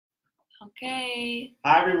Okay.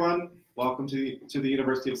 Hi everyone, welcome to the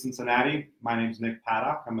University of Cincinnati. My name is Nick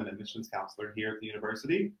Paddock. I'm an admissions counselor here at the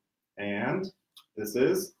university, and this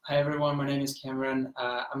is... Hi everyone, my name is Kameron.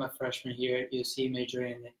 I'm a freshman here at UC,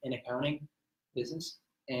 majoring in accounting, business,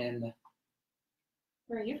 and...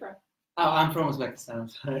 Where are you from? Oh, I'm from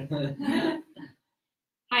Uzbekistan.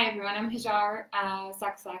 Hi everyone, I'm Hajar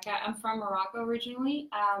Saka. I'm from Morocco originally.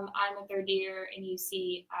 I'm a third year in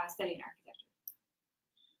UC studying architecture.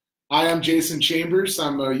 Hi, I'm Jason Chambers.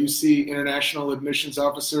 I'm a UC International Admissions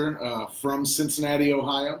Officer from Cincinnati,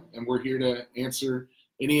 Ohio, and we're here to answer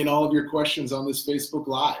any and all of your questions on this Facebook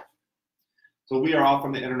Live. So we are all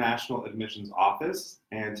from the International Admissions Office,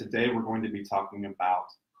 and today we're going to be talking about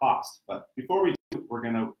cost. But before we do, we're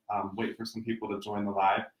going to wait for some people to join the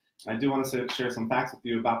live. And I do want to share some facts with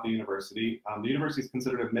you about the university. The university is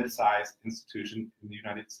considered a mid-sized institution in the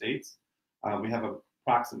United States. We have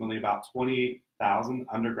approximately about 28,000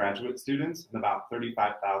 undergraduate students, and about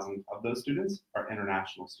 35,000 of those students are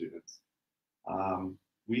international students.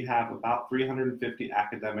 We have about 350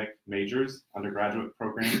 academic majors, undergraduate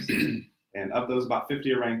programs, and of those, about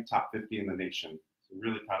 50 are ranked top 50 in the nation. So we're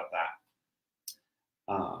really proud of that.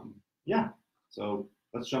 Yeah, so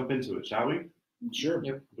let's jump into it, shall we? Sure.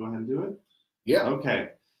 Yep. Go ahead and do it? Yeah.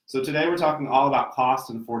 Okay, so today we're talking all about cost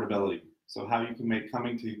and affordability. So how you can make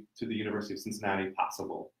coming to the University of Cincinnati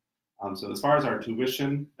possible. So as far as our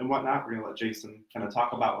tuition and whatnot, we're going to let Jason kind of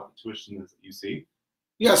talk about what the tuition is at UC.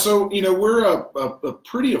 Yeah, so we're a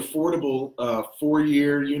pretty affordable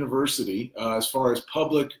four-year university as far as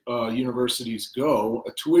public universities go.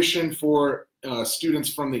 A tuition for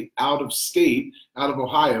students from the out of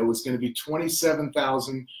Ohio, is going to be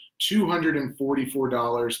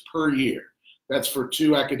 $27,244 per year. That's for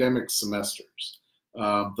 2 academic semesters.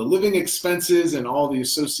 The living expenses and all the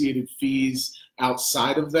associated fees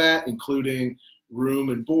outside of that, including room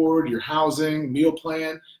and board, your housing, meal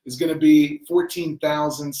plan, is going to be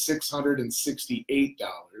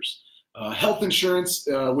 $14,668. Health insurance,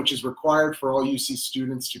 which is required for all UC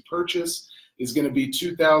students to purchase, is going to be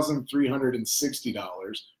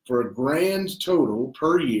 $2,360 for a grand total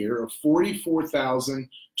per year of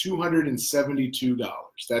 $44,272.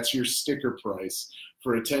 That's your sticker price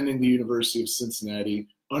for attending the University of Cincinnati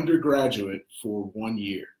undergraduate for 1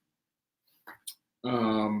 year.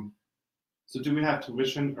 So do we have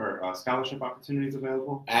tuition or scholarship opportunities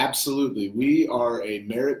available? Absolutely. We are a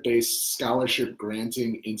merit-based scholarship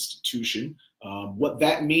granting institution. What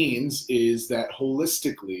that means is that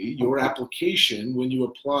holistically, your application, when you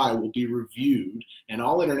apply, will be reviewed, and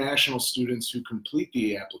all international students who complete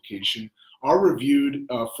the application are reviewed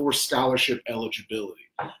for scholarship eligibility.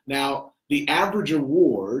 Now, the average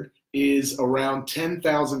award is around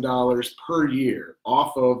 $10,000 per year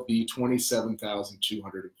off of the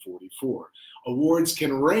 $27,244. Awards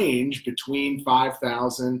can range between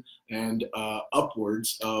 $5,000 and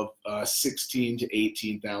upwards of $16,000 to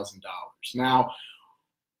 $18,000. Now,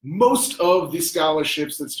 most of the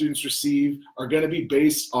scholarships that students receive are going to be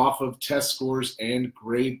based off of test scores and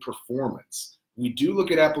grade performance. We do look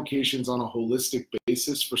at applications on a holistic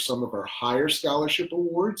basis for some of our higher scholarship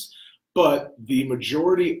awards, but the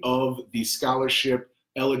majority of the scholarship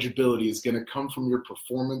eligibility is going to come from your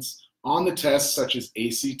performance on the tests such as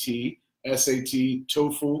ACT, SAT,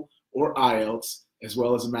 TOEFL, or IELTS, as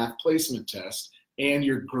well as a math placement test, and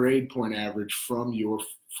your grade point average from your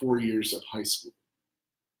 4 years of high school.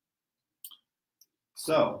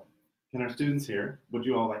 So, can our students here, would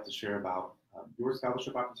you all like to share about your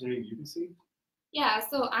scholarship opportunity at UBC? Yeah,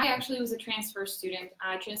 so I actually was a transfer student.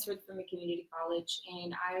 I transferred from a community college,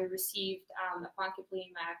 and I received, upon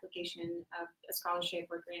completing my application, a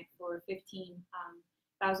scholarship or grant for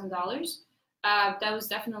 $15,000. That was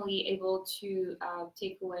definitely able to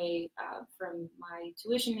take away from my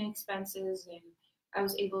tuition expenses, and I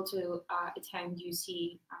was able to attend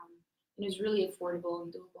UC. It was really affordable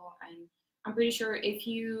and doable, and I'm pretty sure if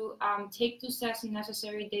you take those tests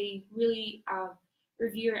necessary, they really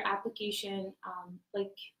review your application,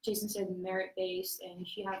 like Jason said, merit-based, and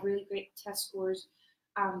if you have really great test scores,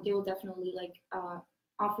 they will definitely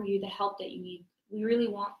offer you the help that you need. We really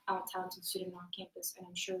want a talented student on campus, and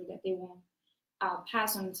I'm sure that they won't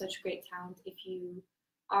pass on such great talent if you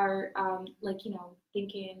are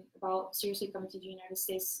thinking about seriously coming to the United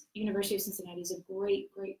States. University of Cincinnati is a great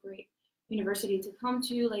university to come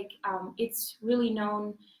to. It's really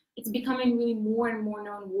known. It's becoming really more and more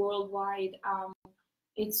known worldwide.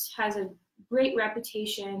 It has a great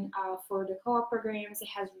reputation for the co-op programs. It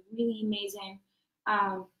has really amazing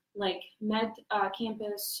med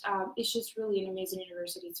campus. It's just really an amazing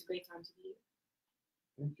university. It's a great time to be here.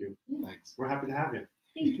 Thank you. Yeah. Thanks. We're happy to have you.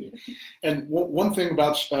 Thank you. And one thing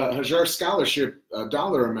about Hajar scholarship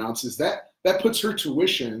dollar amounts is that puts her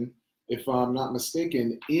tuition, if I'm not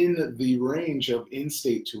mistaken, in the range of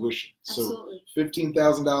in-state tuition. Absolutely. So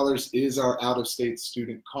 $15,000 is our out-of-state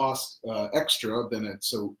student cost extra.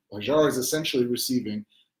 So Hajar is essentially receiving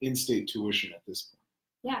in-state tuition at this point.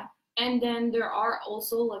 Yeah, and then there are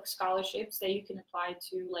also like scholarships that you can apply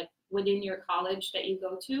to like within your college that you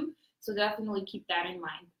go to. So definitely keep that in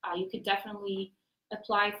mind. You could definitely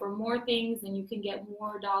apply for more things, and you can get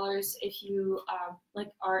more dollars if you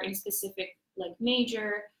like are in specific like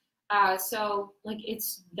major. So like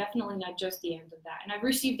it's definitely not just the end of that. And I've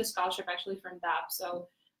received a scholarship actually from DAP. So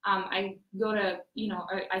I go to,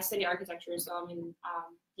 I study architecture, so I'm in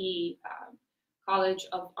the College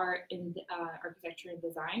of Art and Architecture and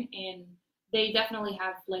Design, and they definitely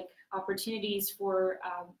have like opportunities for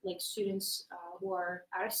like students who are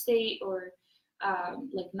out of state or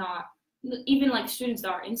like not even like students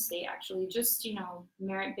that are in state, actually, just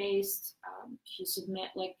merit based. If you submit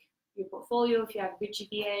like your portfolio, if you have a good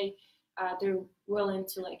GPA, they're willing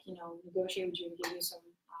to like negotiate with you and give you some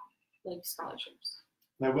like scholarships.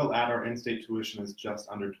 And I will add, our in-state tuition is just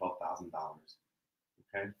under $12,000.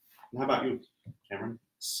 Okay. And how about you, Cameron?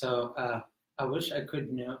 So I wish I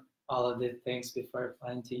could know all of the things before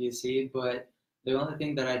applying to UC, but the only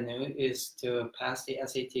thing that I knew is to pass the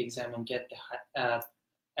SAT exam and get the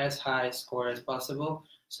as high score as possible.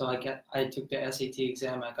 So I took the SAT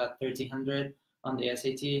exam. I got 1,300 on the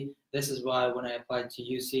SAT. This is why when I applied to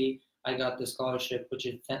UC, I got the scholarship, which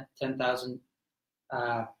is $10,000,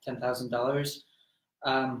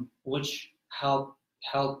 which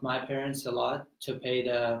helped my parents a lot to pay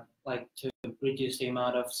to reduce the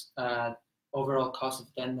amount of overall cost of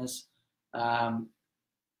attendance,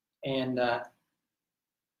 and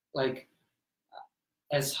like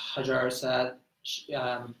as Hajar said,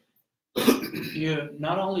 you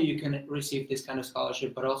not only you can receive this kind of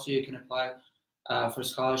scholarship, but also you can apply for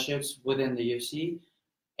scholarships within the UC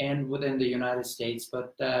and within the United States.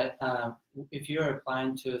 But if you're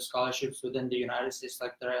applying to scholarships within the United States,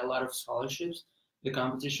 like there are a lot of scholarships, the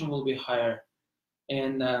competition will be higher.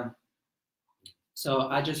 And so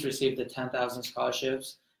I just received the 10,000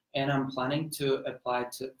 scholarships, and I'm planning to apply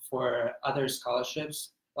for other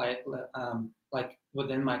scholarships, like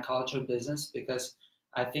within my College of Business, because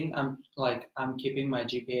I think I'm keeping my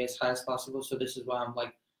GPA as high as possible. So this is why I'm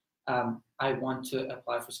like, I want to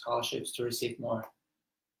apply for scholarships to receive more.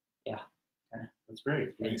 Yeah. That's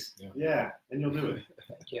great. Thanks. Yeah, and you'll do it.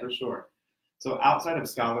 Thank you. For sure. So outside of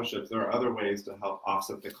scholarships, there are other ways to help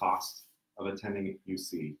offset the cost of attending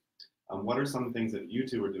UC. What are some things that you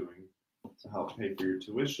two are doing to help pay for your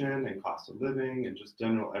tuition and cost of living and just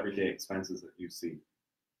general everyday expenses at UC?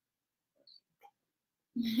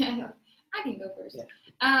 I can go first.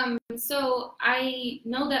 Yeah. So I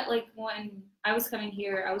know that like when I was coming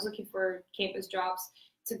here, I was looking for campus jobs.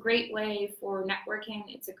 It's a great way for networking.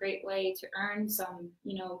 It's a great way to earn some,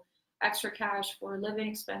 extra cash for living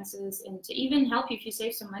expenses, and to even help you if you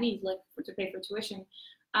save some money, like to pay for tuition.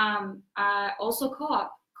 Also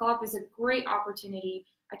co-op. Co-op is a great opportunity.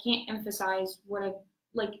 I can't emphasize what a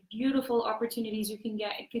beautiful opportunities you can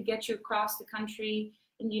get. It could get you across the country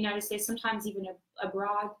in the United States, sometimes even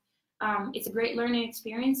abroad. It's a great learning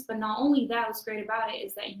experience, but not only that, what's great about it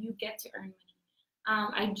is that you get to earn money.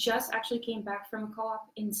 I just actually came back from a co-op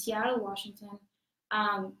in Seattle, Washington.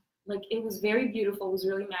 It was very beautiful. It was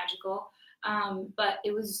really magical. But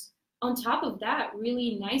it was, on top of that,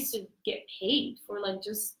 really nice to get paid for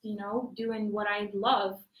just, doing what I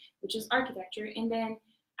love, which is architecture. And then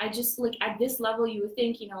I just at this level, you would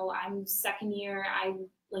think, I'm second year, I'm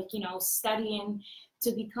studying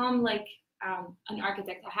to become an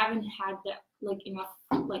architect. I haven't had that enough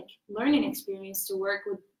learning experience to work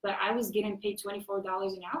with, but I was getting paid $24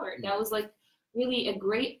 an hour. That was really a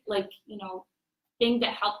great thing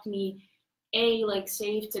that helped me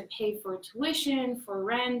save to pay for tuition, for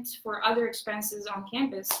rent, for other expenses on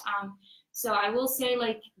campus. So I will say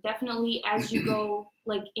definitely as you go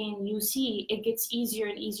in UC, it gets easier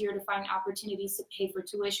and easier to find opportunities to pay for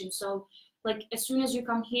tuition. So as soon as you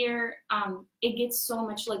come here, it gets so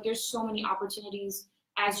much there's so many opportunities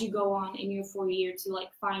as you go on in your 4 year to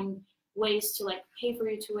find ways to pay for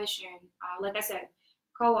your tuition. Like I said,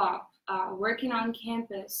 co-op, working on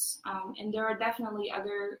campus, and there are definitely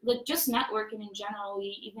other just networking in general.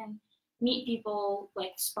 You even meet people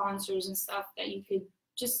sponsors and stuff that you could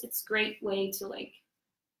it's a great way to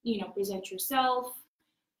present yourself,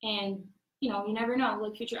 and you never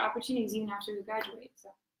know future opportunities even after you graduate.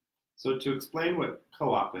 So to explain what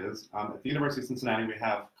co-op is, at the University of Cincinnati, we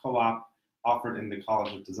have co-op offered in the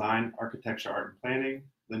College of Design, Architecture, Art and Planning,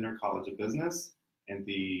 Linder College of Business, in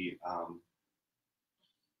the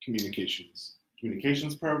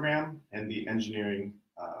communications program and the engineering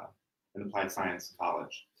and applied science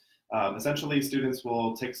college. Essentially, students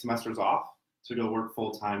will take semesters off to go work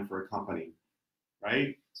full-time for a company,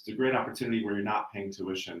 right? It's a great opportunity where you're not paying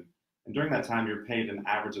tuition. And during that time, you're paid an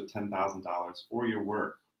average of $10,000 for your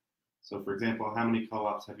work. So for example, how many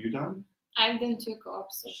co-ops have you done? I've done 2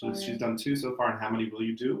 co-ops so far. She's done 2 so far, and how many will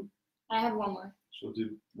you do? I have 1 more. She'll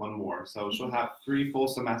do 1 more. So she'll have 3 full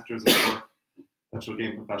semesters of work that she'll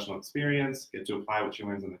gain professional experience, get to apply what she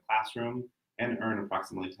learns in the classroom, and earn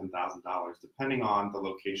approximately $10,000, depending on the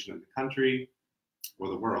location in the country or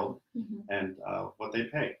the world, and what they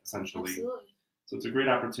pay, essentially. Absolutely. So it's a great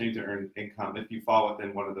opportunity to earn income if you fall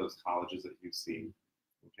within one of those colleges that you've seen.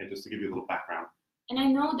 Okay, just to give you a little background. And I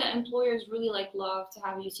know that employers really love to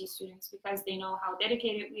have UC students because they know how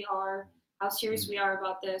dedicated we are, how serious we are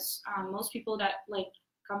about this. Most people that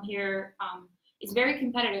come here, it's very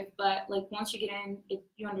competitive, but once you get in,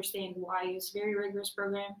 you understand why. It's a very rigorous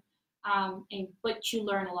program, but you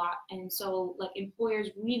learn a lot. And so employers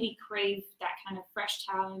really crave that kind of fresh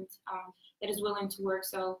talent that is willing to work.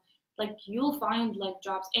 So you'll find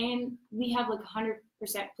jobs, and we have 100%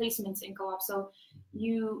 placements in co-op. So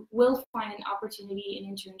you will find an opportunity,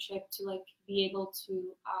 an internship to be able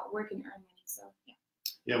to work and earn money. So yeah.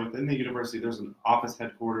 Yeah, within the university, there's an office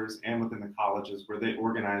headquarters and within the colleges where they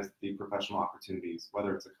organize the professional opportunities,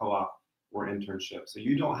 whether it's a co-op or internship. So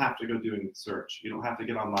you don't have to go doing search. You don't have to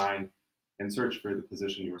get online and search for the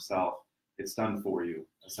position yourself. It's done for you,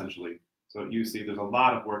 essentially. So at UC, there's a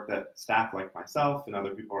lot of work that staff like myself and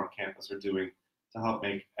other people on campus are doing to help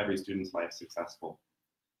make every student's life successful.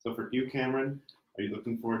 So for you, Kameron, are you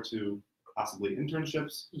looking forward to possibly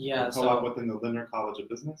internships? Yeah, or co-op within the Lindner College of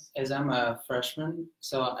Business? As I'm a freshman,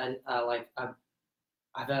 so I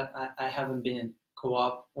haven't been in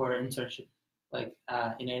co-op or internship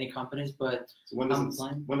in any companies, but so when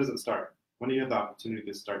does it start? When do you have the opportunity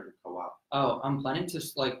to start your co-op? Oh, I'm planning to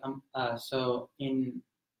so in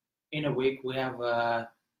a week we have a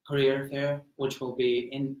career fair which will be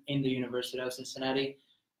in the University of Cincinnati.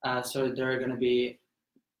 So there are going to be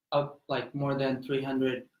more than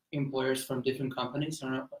 300 employers from different companies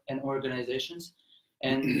and organizations,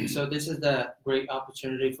 and so this is the great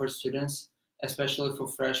opportunity for students, especially for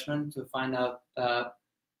freshmen, to find out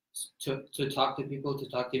to talk to people, to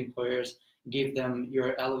talk to employers, give them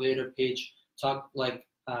your elevator pitch,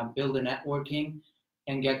 build a networking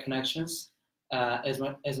and get connections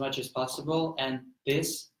as much as possible. And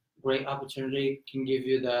this great opportunity can give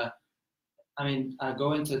you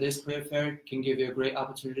going to this career fair can give you a great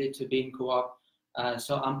opportunity to be in co-op.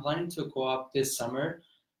 So I'm planning to co-op this summer.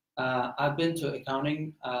 I've been to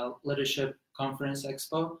Accounting Leadership Conference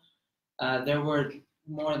Expo. There were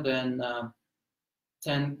more than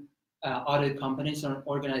 10 audit companies and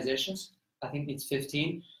organizations. I think it's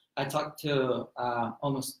 15. I talked to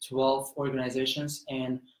almost 12 organizations,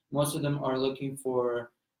 and most of them are looking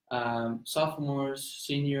for sophomores,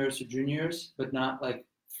 seniors, juniors, but not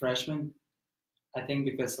freshmen. I think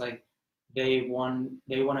because they want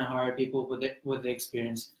to hire people with the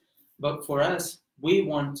experience. But for us, we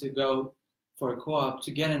want to go for a co-op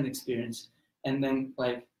to get an experience and then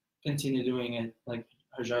continue doing it. Like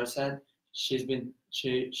Hajar said, she did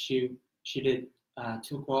 2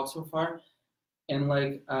 co-ops so far,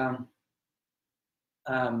 and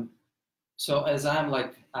so as I'm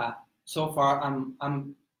so far I'm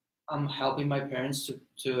helping my parents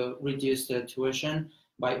to reduce the tuition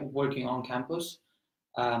by working on campus.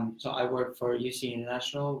 So I work for UC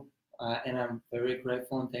International, and I'm very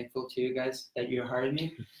grateful and thankful to you guys that you hired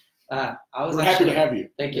me. We're happy to have you.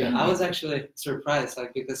 Thank you. I was actually surprised,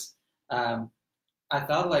 because I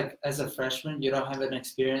thought as a freshman you don't have an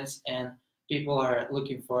experience, and people are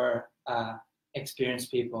looking for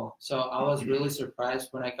experienced people. So I was really surprised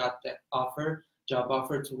when I got the job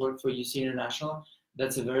offer to work for UC International.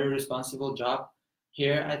 That's a very responsible job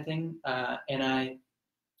here, I think, and I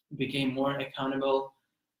became more accountable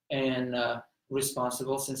and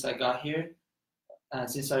responsible since I got here,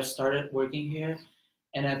 since I started working here.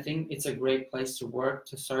 And I think it's a great place to work,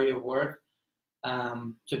 to start your work,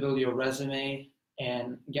 to build your resume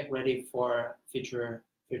and get ready for future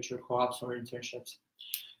co-ops or internships.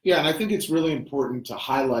 Yeah, and I think it's really important to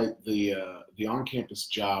highlight the on-campus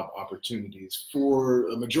job opportunities. For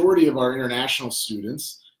a majority of our international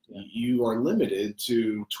students, you are limited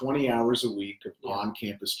to 20 hours a week of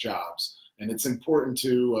on-campus jobs. And it's important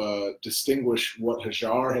to distinguish what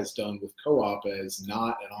Hajar has done with co-op as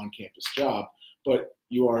not an on-campus job, but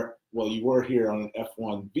you were here on an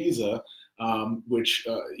F1 visa, which,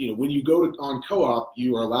 when you go on co-op,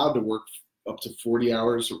 you are allowed to work up to 40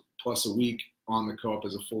 hours or plus a week on the co-op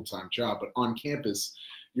as a full-time job, but on campus,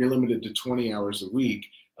 you're limited to 20 hours a week.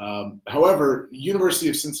 However, University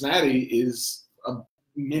of Cincinnati is a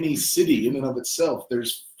mini city in and of itself.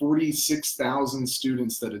 There's 46,000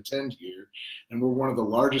 students that attend here, and we're one of the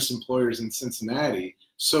largest employers in Cincinnati.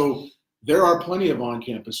 So there are plenty of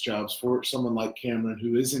on-campus jobs for someone like Kameron,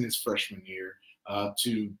 who is in his freshman year,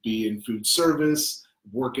 to be in food service,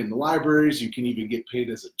 work in the libraries. You can even get paid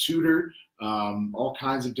as a tutor. All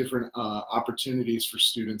kinds of different opportunities for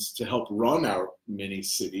students to help run our mini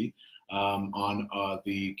city on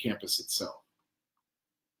the campus itself.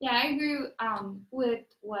 Yeah, I agree with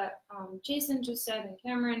what Jason just said and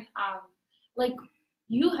Kameron. Like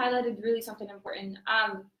you highlighted really something important.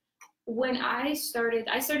 When I started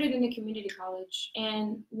in a community college,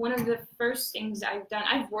 and one of the first things I've done,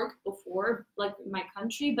 I've worked before, like in my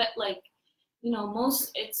country, but like, you know,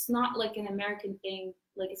 it's not like an American thing.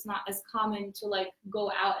 Like it's not as common to like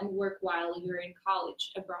go out and work while you're in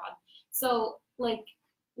college abroad. So like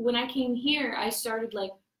when I came here, I started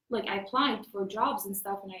like I applied for jobs and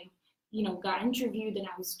stuff, and I, you know, got interviewed, and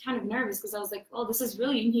I was kind of nervous because I was like, oh, this is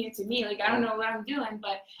really new to me. Like, I don't know what I'm doing,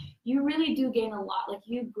 but you really do gain a lot. Like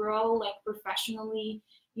you grow like professionally,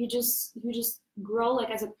 you just grow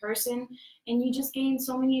like as a person, and you just gain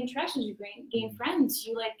so many interactions. You gain friends,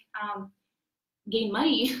 you like gain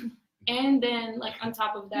money. And then like on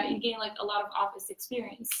top of that, you gain like a lot of office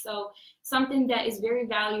experience. So something that is very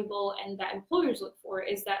valuable and that employers look for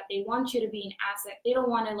is that they want you to be an asset. They don't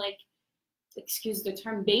want to, like, excuse the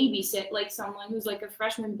term, babysit like someone who's like a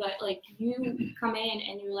freshman, but like you come in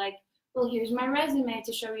and you're like, well, here's my resume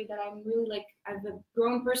to show you that I'm really like, I'm a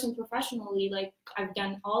grown person professionally. Like I've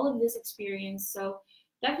done all of this experience. So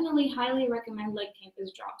definitely highly recommend like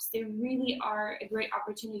campus jobs. They really are a great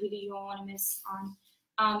opportunity that you don't want to miss on.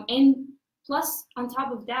 And plus, on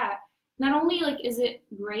top of that, not only like is it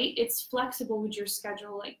great, it's flexible with your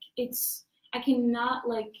schedule. Like I cannot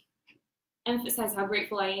like emphasize how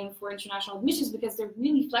grateful I am for international admissions because they're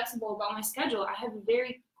really flexible about my schedule. I have a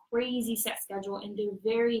very crazy set schedule, and they're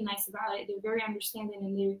very nice about it. They're very understanding,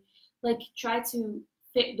 and they like try to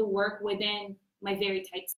fit the work within my very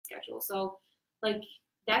tight schedule. So like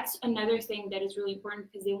that's another thing that is really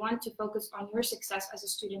important because they want to focus on your success as a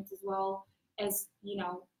student as well as, you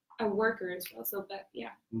know, a worker as well. So, but yeah.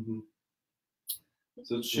 Mm-hmm.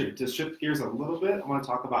 So to shift gears a little bit, I want to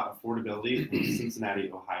talk about affordability in the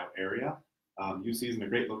Cincinnati, Ohio area. UC is in a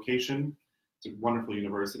great location. It's a wonderful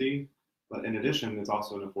university, but in addition, it's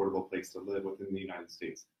also an affordable place to live within the United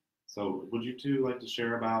States. So would you two like to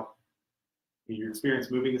share about your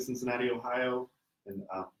experience moving to Cincinnati, Ohio, and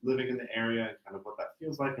living in the area, and kind of what that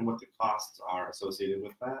feels like and what the costs are associated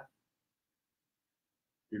with that?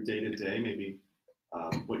 Your day-to-day, maybe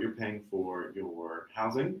what you're paying for your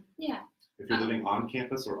housing. Yeah. If you're living on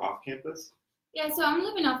campus or off campus. Yeah, so I'm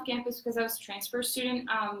living off campus because I was a transfer student.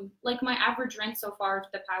 Like my average rent so far for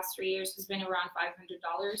the past 3 years has been around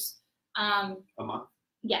 $500. A month?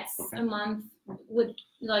 Yes, okay. A month with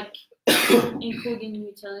like including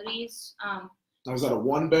utilities. Now, is that a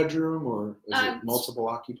one-bedroom or is it multiple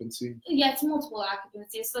occupancy? Yeah, it's multiple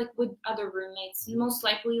occupancy. It's like with other roommates. Most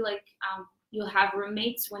likely, like you'll have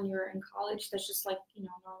roommates when you're in college. That's just like, you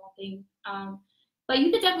know, normal thing. But you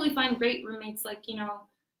could definitely find great roommates, like, you know,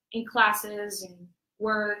 in classes and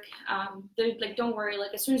work. They're like, don't worry.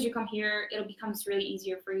 Like as soon as you come here, it becomes really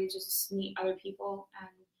easier for you to just meet other people, and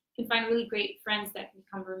you can find really great friends that can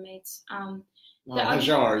become roommates.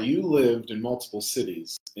 Hajar, you lived in multiple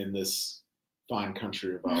cities in this fine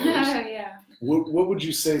country of ours. Yeah. What would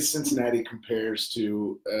you say Cincinnati compares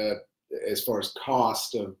to as far as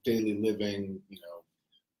cost of daily living, you know,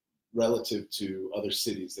 relative to other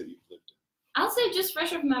cities that you've lived in? I'll say, just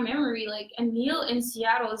fresh off my memory, like a meal in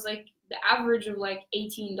Seattle is like the average of like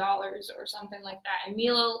 $18 or something like that. A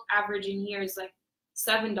meal average in here is like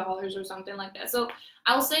 $7 or something like that. So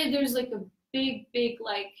I'll say there's like a big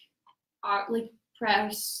like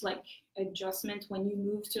price like adjustment when you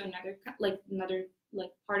move to another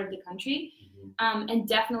part of the country. Mm-hmm. And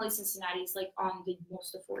definitely Cincinnati is like on the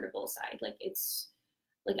most affordable side. Like it's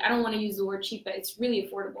like, I don't want to use the word cheap, but it's really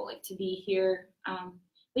affordable like to be here.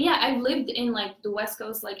 But yeah, I've lived in like the West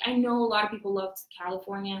Coast. Like I know a lot of people loved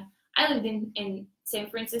California. I lived in San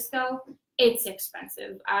Francisco. It's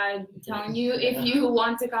expensive. I'm telling you, if you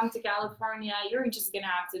want to come to California, you're just gonna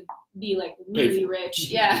have to be like really rich.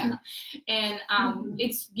 Yeah. And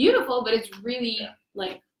it's beautiful, but it's really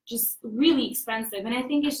like just really expensive. And I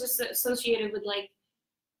think it's just associated with like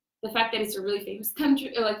the fact that it's a really famous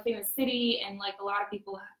country, or like famous city, and like a lot of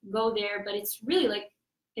people go there, but it's really like,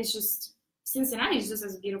 it's just, Cincinnati is just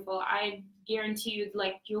as beautiful. I guarantee you,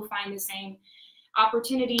 like you'll find the same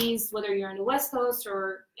opportunities, whether you're on the West Coast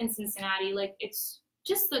or in Cincinnati. Like, it's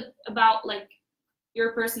just about like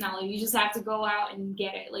your personality. You just have to go out and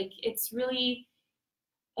get it. Like, it's really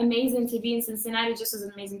amazing to be in Cincinnati, just as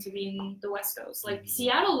amazing to be in the West Coast. Like,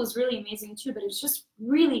 Seattle was really amazing too, but it's just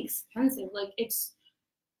really expensive. Like, it's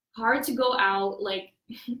hard to go out like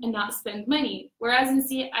and not spend money. Whereas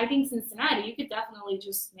I think Cincinnati, you could definitely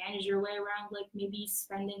just manage your way around, like maybe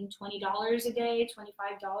spending $20 a day,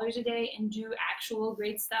 $25 a day, and do actual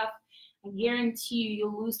great stuff. I guarantee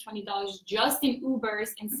you'll lose $20 just in Ubers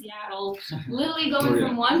in Seattle, literally going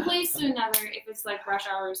from one place to another if it's like rush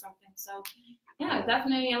hour or something. So yeah,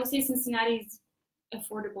 definitely, I would say Cincinnati's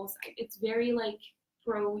affordable site. It's very like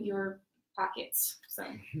pro your pockets. So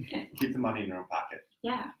yeah. Keep the money in your own pocket.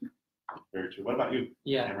 Yeah. Very true. What about you,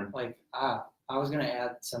 Yeah, Cameron? like I was gonna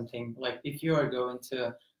add something. Like, if you are going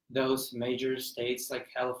to those major states like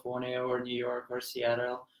California or New York or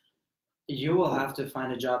Seattle, you will have to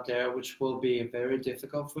find a job there, which will be very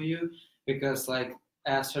difficult for you because, like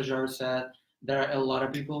as Hajar said, there are a lot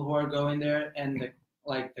of people who are going there, and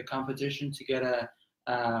the competition to get a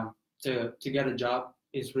job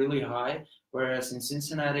is really high. Whereas in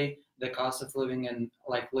Cincinnati, the cost of living and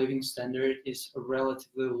like living standard is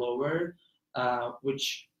relatively lower,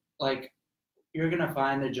 which like you're gonna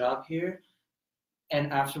find a job here,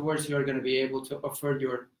 and afterwards you're gonna be able to afford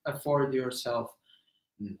yourself.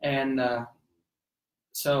 And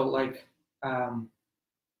so like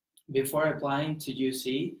before applying to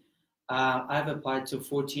UC, I've applied to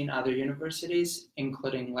 14 other universities,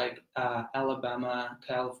 including like Alabama,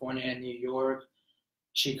 California, New York,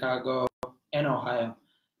 Chicago, and Ohio,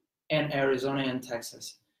 and Arizona and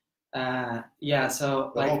Texas. Yeah,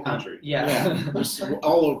 so The like whole country. Just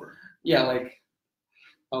all over. Yeah, like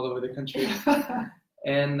all over the country.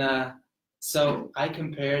 And so I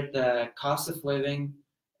compared the cost of living,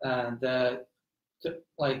 the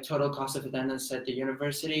like total cost of attendance at the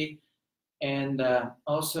university, and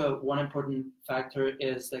also one important factor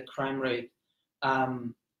is the crime rate.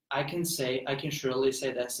 I can surely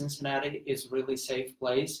say that Cincinnati is a really safe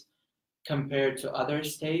place compared to other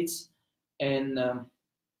states, and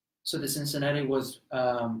so the Cincinnati was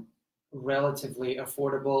relatively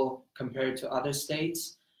affordable compared to other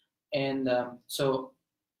states, and so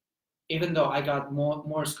even though I got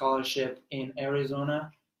more scholarship in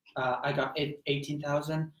Arizona, I got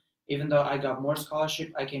 18,000. Even though I got more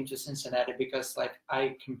scholarship, I came to Cincinnati because like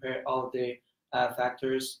I compared all of the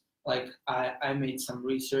factors. Like I made some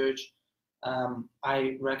research.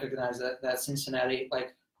 I recognize that Cincinnati,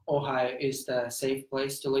 like Ohio, is the safe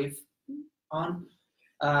place to live on,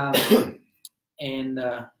 and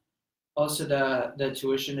also the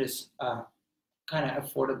tuition is kind of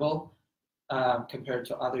affordable compared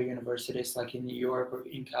to other universities like in New York or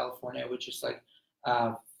in California, which is like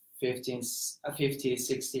 50,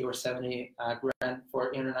 60 or 70 grand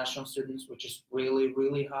for international students, which is really,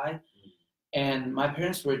 really high. And my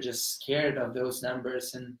parents were just scared of those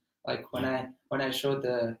numbers. And like when I showed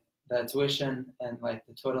the tuition and like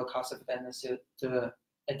the total cost of attendance to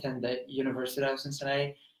attend the University of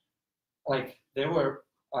Cincinnati, like they were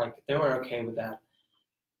okay with that.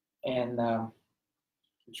 And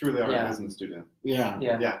You truly are a business student. Yeah.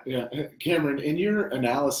 Cameron, in your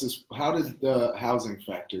analysis, how did the housing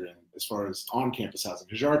factor in as far as on-campus housing?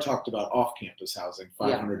 Hajar talked about off-campus housing,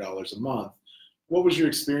 $500 a month. What was your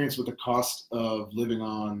experience with the cost of living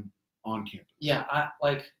on campus? Yeah,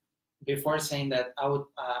 before saying that, I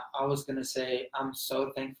was gonna say I'm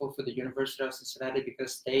so thankful for the University of Cincinnati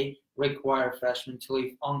because they require freshmen to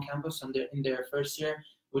live on campus in their first year,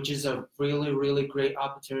 which is a really, really great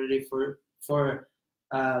opportunity for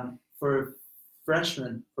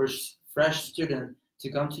freshmen, for fresh student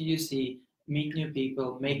to come to UC, meet new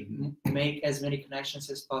people, make as many connections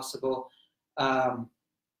as possible,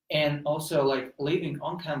 and also like living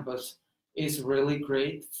on campus is really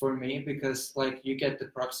great for me because like you get the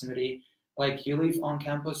proximity. Like you live on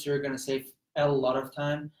campus, you're gonna save a lot of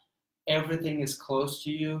time. Everything is close to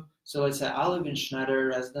you. So let's say I live in Schneider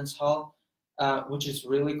Residence Hall, which is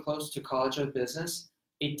really close to College of Business.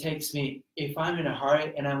 It takes me, if I'm in a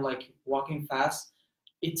hurry and I'm like walking fast,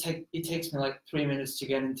 it takes me like 3 minutes to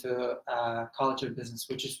get into College of Business,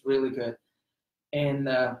 which is really good. And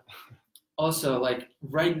also like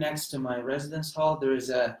right next to my residence hall, there is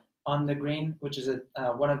a On the Green, which is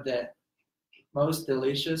one of the most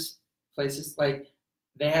delicious places. Like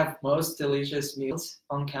they have most delicious meals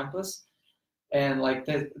on campus, and like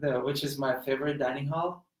which is my favorite dining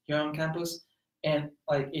hall here on campus. And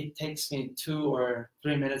like it takes me 2 or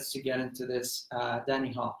 3 minutes to get into this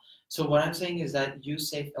dining hall. So what I'm saying is that you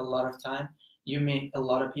save a lot of time, you meet a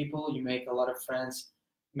lot of people, you make a lot of friends,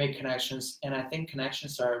 make connections, and I think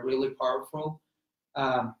connections are really powerful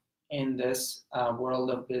in this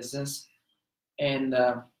world of business. And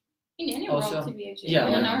in any also, world, to be actually.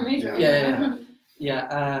 yeah, In our major.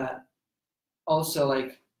 yeah. Also,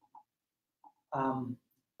 like,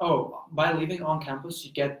 by living on campus,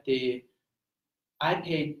 you get the. I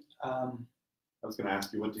paid. I was going to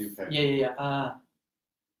ask you, what do you pay? Yeah.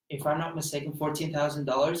 If I'm not mistaken,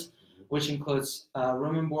 $14,000, which includes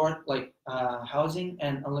room and board, like housing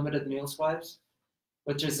and unlimited meal swipes,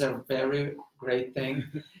 which is a very great thing.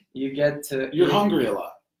 You get to. You're hungry a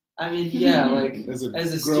lot. I mean, yeah, like as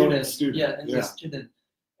a student. student. Yeah, as a student.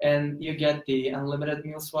 And you get the unlimited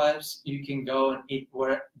meal swipes. You can go and eat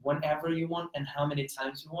whenever you want and how many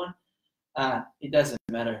times you want. It doesn't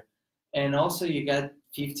matter. And also you get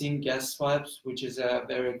 15 guest swipes, which is a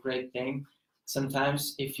very great thing.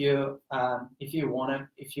 Sometimes if you wanna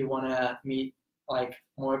meet like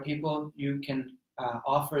more people, you can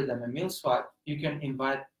offer them a meal swipe. You can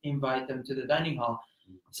invite them to the dining hall,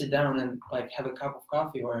 sit down and like have a cup of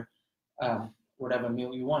coffee or whatever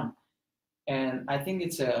meal you want. And I think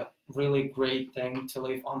it's a really great thing to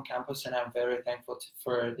live on campus, and I'm very thankful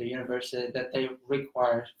for the university that they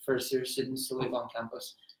require first-year students to live on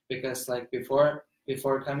campus, because like before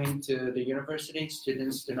coming to the university,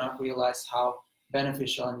 students do not realize how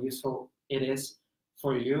beneficial and useful it is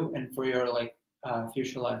for you and for your like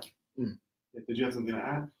future life. Did you have something to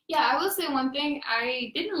add? Yeah, I will say one thing.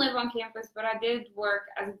 I didn't live on campus, but I did work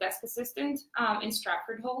as a desk assistant in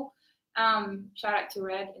Stratford Hall. Shout out to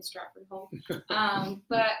Red in Stratford Hall.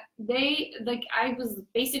 But I was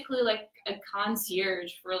basically like a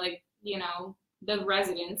concierge for like, the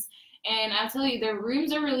residents. And I'll tell you, their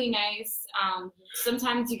rooms are really nice.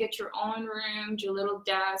 Sometimes you get your own room, your little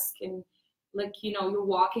desk, and like, your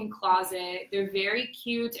walk-in closet. They're very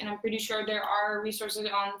cute, and I'm pretty sure there are resources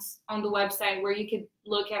on the website where you could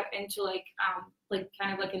look into like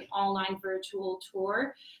kind of like an online virtual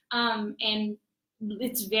tour. And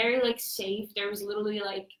it's very like safe. There's literally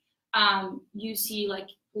like you see like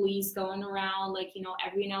police going around like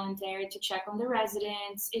every now and then to check on the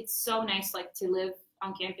residents. It's so nice like to live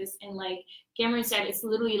on campus, and like Kameron said, it's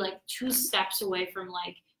literally like 2 steps away from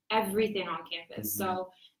like everything on campus. So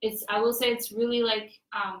I will say it's really like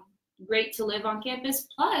great to live on campus.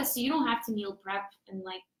 Plus you don't have to meal prep and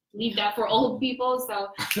like leave that for old people.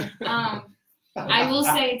 So I will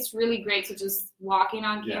say it's really great to just walk in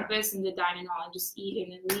on campus in the dining hall and just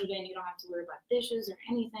eating and leaving. You don't have to worry about dishes or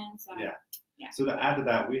anything. So So to add to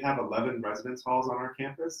that, we have 11 residence halls on our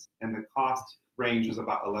campus, and the cost range is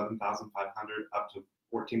about $11,500 up to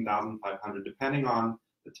 $14,500, depending on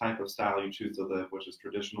the type of style you choose to live, which is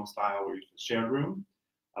traditional style, where you have a shared room,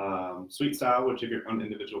 suite style, which you have your own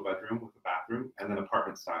individual bedroom with a bathroom, and then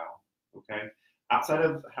apartment style. Okay. Outside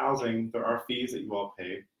of housing, there are fees that you all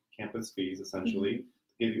pay, campus fees essentially, to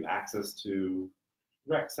give you access to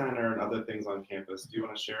rec center and other things on campus. Do you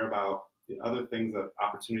want to share about the other things, that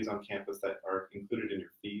opportunities on campus that are included in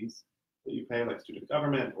your fees that you pay, like student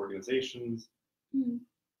government, organizations?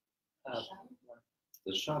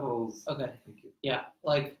 The shuttles. Okay. Thank you. Yeah,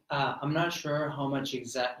 like I'm not sure how much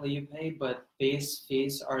exactly you pay, but these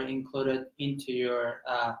fees are included into your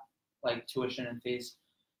like tuition and fees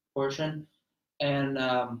portion. And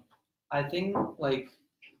I think like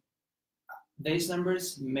these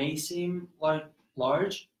numbers may seem like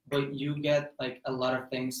large, but you get like a lot of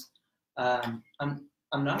things. I'm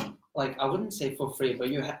not like, I wouldn't say for free, but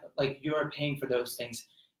you are paying for those things.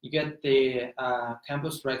 You get the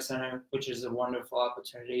campus rec center, which is a wonderful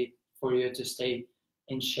opportunity for you to stay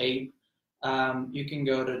in shape. You can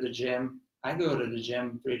go to the gym. I go to the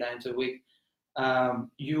gym 3 times a week.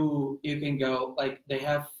 You can go, like, they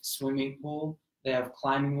have swimming pool, they have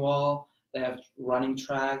climbing wall, they have running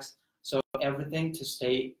tracks. So everything to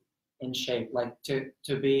stay in shape, like to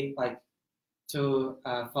be like to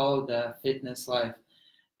follow the fitness life.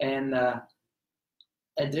 And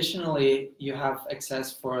additionally, you have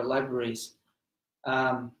access for libraries.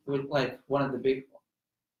 With like one of the big,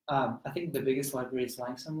 I think the biggest library is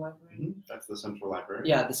Langsam Library. That's the central library.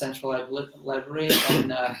 Yeah, the central library,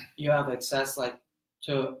 and you have access like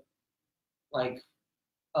to like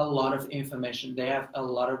a lot of information. They have a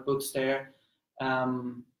lot of books there.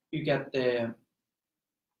 You get the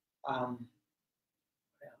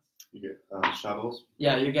you get shuttles.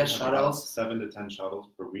 Yeah, you get shuttles. 7 to 10 shuttles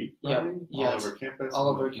per week. Yeah, all over campus. All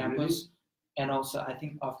over campus, and also I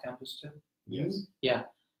think off campus too. Yes. Yeah,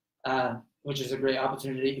 which is a great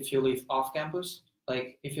opportunity if you live off campus.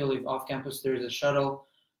 Like if you live off campus, there is a shuttle.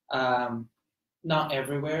 Not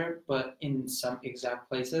everywhere, but in some exact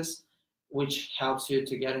places, which helps you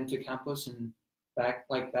to get into campus and back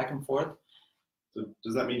and forth. So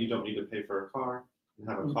does that mean you don't need to pay for a car and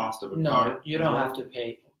have a cost of a No, car? you don't have to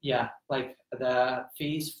pay. Yeah, like the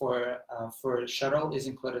fees for shuttle is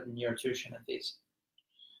included in your tuition and fees.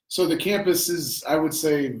 So the campus is, I would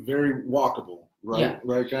say, very walkable, right? Yeah.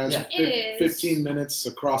 Right, guys? Yeah. It is. 15 minutes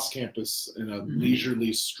across campus in a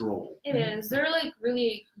leisurely stroll. It is. There are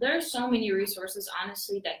there are so many resources,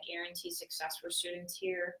 honestly, that guarantee success for students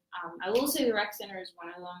here. I will say the rec center is one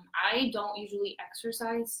of them. I don't usually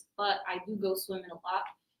exercise, but I do go swimming a lot,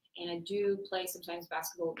 and I do play sometimes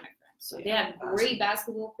basketball with my friends. So they have great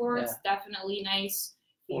basketball courts, definitely nice.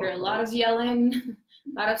 You hear a lot of yelling,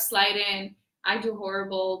 a lot of sliding. I do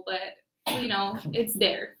horrible, but you know, it's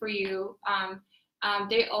there for you.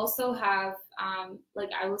 They also have, like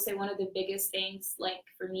I will say one of the biggest things, like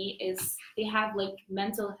for me, is they have like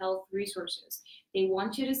mental health resources. They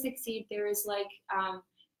want you to succeed. There is like,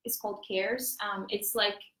 it's called CARES. It's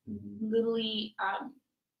like literally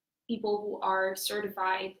people who are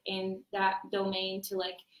certified in that domain to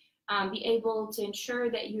like be able to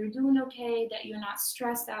ensure that you're doing okay, that you're not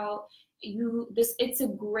stressed out. It's a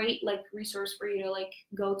great like resource for you to like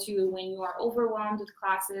go to when you are overwhelmed with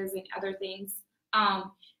classes and other things.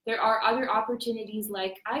 There are other opportunities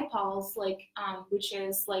like IPALS, like which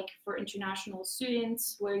is like for international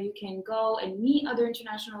students, where you can go and meet other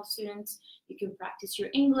international students. You can practice your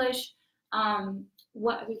English.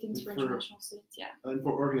 What other things for international students? Yeah. And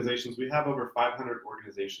for organizations, we have over 500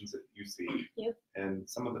 organizations at UC. Yep. And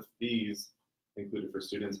some of the fees included for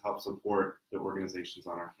students help support the organizations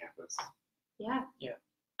on our campus. Yeah. Yeah.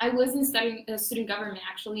 I wasn't studying student government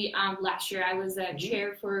actually. Last year I was a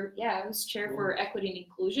chair for for equity and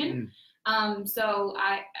inclusion. So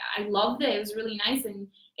I loved it. It was really nice, and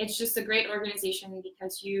it's just a great organization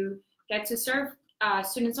because you get to serve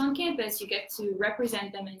students on campus. You get to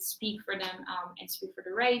represent them and speak for them and speak for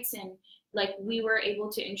the rights. And like we were able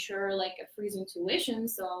to ensure like a freezing tuition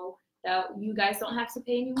so that you guys don't have to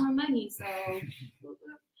pay any more money. So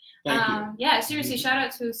yeah, seriously, shout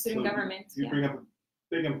out to student government. You bring up a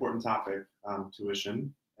big important topic,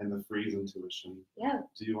 tuition and the freeze in tuition. Yeah.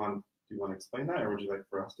 Do you want to explain that, or would you like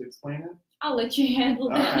for us to explain it? I'll let you handle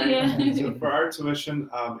that. Right. Yeah. So for our tuition,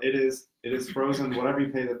 it is frozen. Whatever you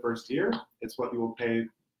pay the first year, it's what you will pay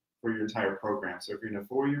for your entire program. So if you're in a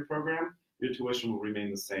 4-year program, your tuition will remain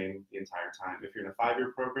the same the entire time. If you're in a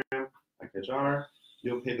 5-year program, like Hajar,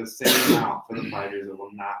 you'll pay the same amount for the 5 years. It will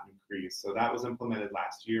not increase. So that was implemented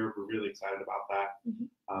last year. We're really excited about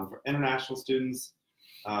that. For international students,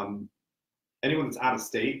 anyone that's out of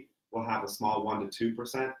state will have a small 1% to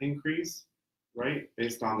 2% increase, right,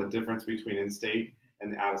 based on the difference between in-state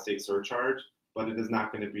and the out-of-state surcharge. But it is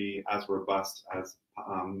not going to be as robust as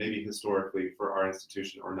maybe historically for our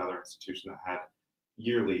institution or another institution that had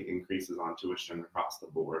yearly increases on tuition across the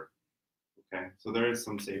board. Okay, so there is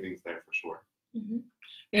some savings there for sure.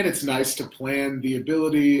 And it's nice to plan the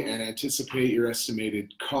ability and anticipate your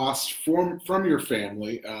estimated cost from your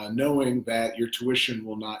family, knowing that your tuition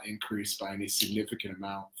will not increase by any significant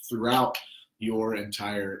amount throughout your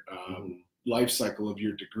entire life cycle of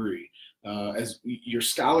your degree. As your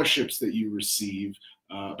scholarships that you receive,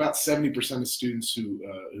 about 70% of students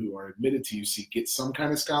who are admitted to UC get some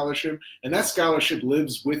kind of scholarship, and that scholarship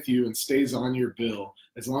lives with you and stays on your bill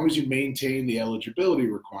as long as you maintain the eligibility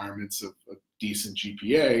requirements of a decent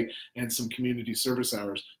GPA and some community service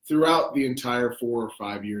hours throughout the entire 4 or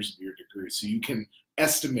 5 years of your degree. So you can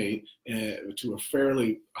estimate to a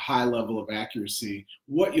fairly high level of accuracy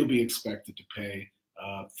what you'll be expected to pay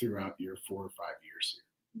throughout your 4 or 5 years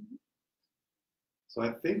here. So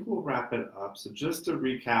I think we'll wrap it up. So just to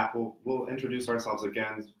recap, we'll introduce ourselves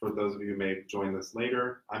again for those of you who may join us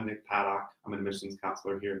later. I'm Nick Paddock. I'm an admissions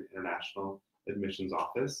counselor here in the International Admissions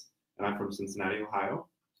Office, and I'm from Cincinnati, Ohio.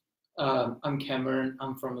 I'm Kameron.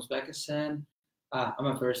 I'm from Uzbekistan. I'm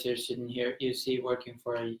a first-year student here at UC, working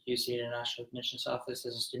for a UC International Admissions Office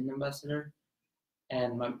as a student ambassador,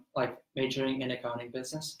 and I'm majoring in accounting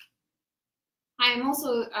business. I'm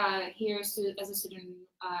also here as a student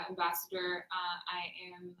ambassador.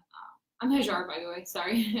 I'm Hajar, by the way,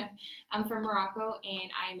 sorry. I'm from Morocco,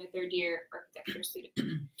 and I'm a 3rd-year architecture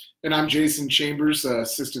student. And I'm Jason Chambers,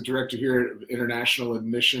 Assistant Director here at International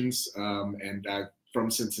Admissions, and I'm from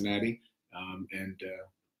Cincinnati.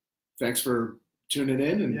 Thanks for tuning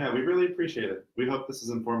in. And yeah, we really appreciate it. We hope this is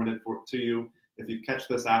informative to you. If you catch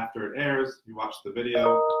this after it airs, you watch the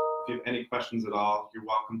video. If you have any questions at all, you're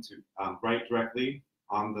welcome to write directly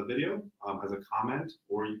on the video as a comment,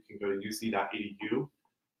 or you can go to uc.edu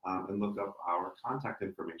and look up our contact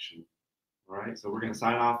information. All right, so we're going to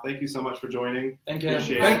sign off. Thank you so much for joining. Thank you.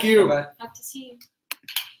 Appreciate it. Thank you. Bye-bye. Love to see you.